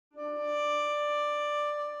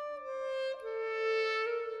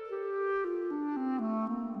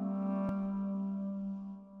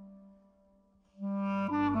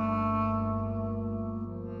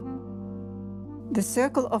The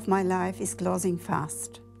circle of my life is closing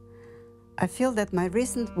fast. I feel that my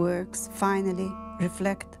recent works finally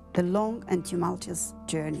reflect the long and tumultuous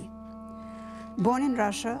journey. Born in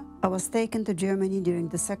Russia, I was taken to Germany during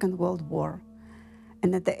the Second World War,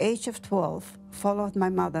 and at the age of 12, followed my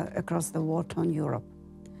mother across the war-torn Europe.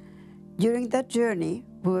 During that journey,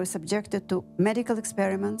 we were subjected to medical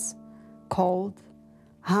experiments, cold,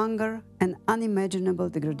 hunger, and unimaginable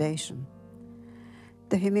degradation.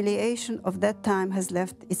 The humiliation of that time has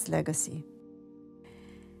left its legacy.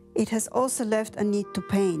 It has also left a need to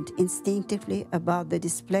paint instinctively about the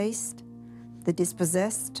displaced, the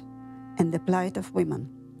dispossessed, and the plight of women.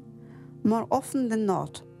 More often than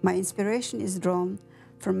not, my inspiration is drawn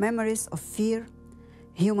from memories of fear,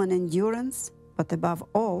 human endurance, but above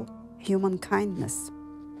all, human kindness.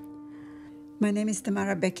 My name is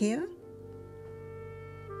Tamara Bekier,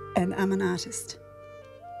 and I'm an artist.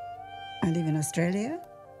 I live in Australia.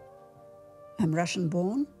 I'm Russian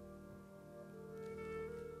born.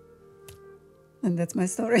 And that's my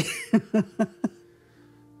story.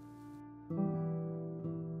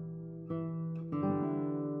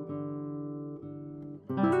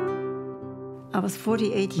 I was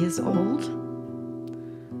 48 years old.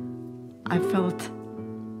 I felt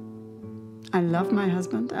I loved my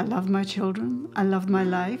husband, I loved my children, I loved my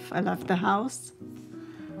life, I loved the house.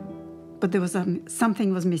 But there was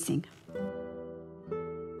something was missing.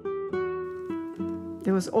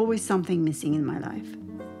 There was always something missing in my life.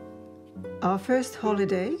 Our first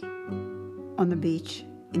holiday on the beach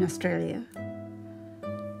in Australia,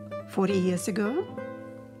 40 years ago,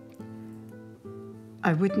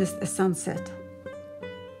 I witnessed a sunset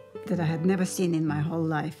that I had never seen in my whole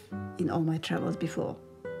life, in all my travels before.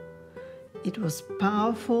 It was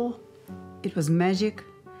powerful, it was magic,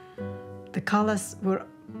 the colors were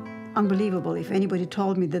unbelievable. If anybody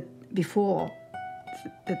told me that before,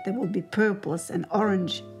 that there would be purples and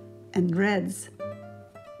orange and reds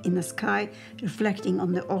in the sky reflecting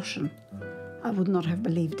on the ocean, I would not have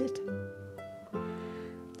believed it.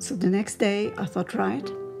 So the next day I thought, right,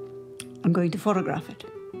 I'm going to photograph it,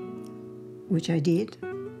 which I did.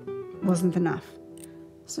 Wasn't enough.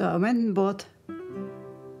 So I went and bought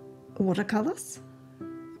watercolors,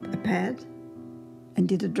 a pad, and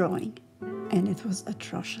did a drawing, and it was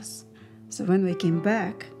atrocious. So when we came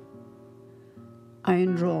back, I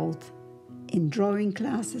enrolled in drawing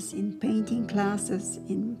classes, in painting classes,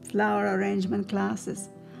 in flower arrangement classes,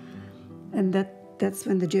 and that's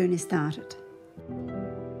when the journey started.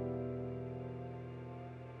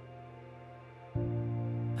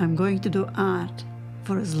 I'm going to do art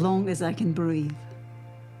for as long as I can breathe.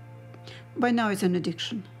 By now it's an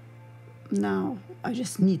addiction. Now I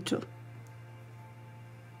just need to.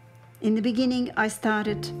 In the beginning, I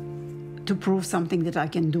started to prove something that I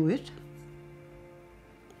can do it.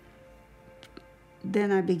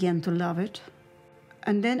 Then I began to love it.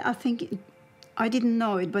 And then I think, I didn't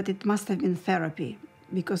know it, but it must have been therapy,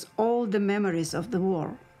 because all the memories of the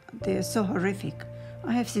war, they're so horrific.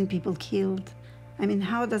 I have seen people killed. I mean,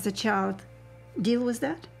 how does a child deal with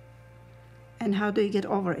that? And how do you get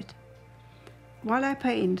over it? While I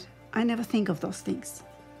paint, I never think of those things.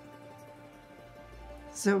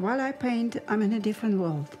 So while I paint, I'm in a different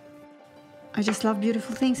world. I just love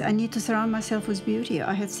beautiful things. I need to surround myself with beauty.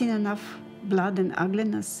 I had seen enough blood and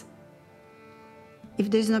ugliness. If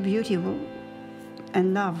there's no beauty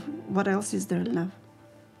and love, what else is there in love?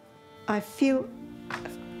 I feel,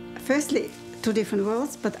 firstly, two different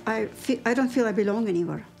worlds, but I don't feel I belong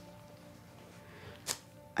anywhere.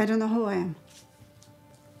 I don't know who I am.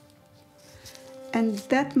 And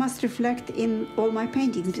that must reflect in all my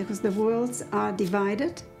paintings, because the worlds are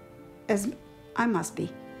divided, as I must be.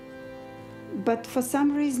 But for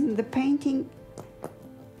some reason, the painting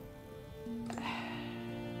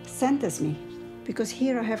centers me, because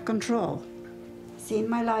here I have control. See, in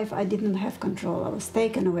my life, I didn't have control. I was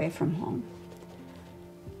taken away from home.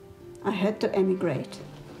 I had to emigrate.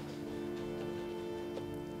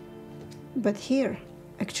 But here,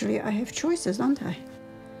 actually, I have choices, don't I?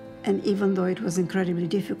 And even though it was incredibly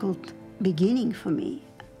difficult beginning for me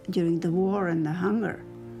during the war and the hunger,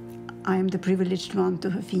 I am the privileged one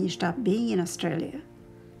to have finished up being in Australia,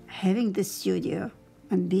 having this studio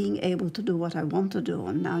and being able to do what I want to do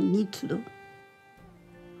and now need to do.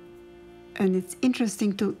 And it's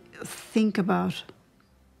interesting to think about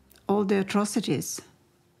all the atrocities,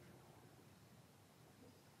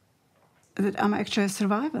 that I'm actually a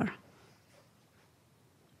survivor.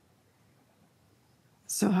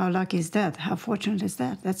 So how lucky is that? How fortunate is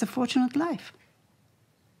that? That's a fortunate life.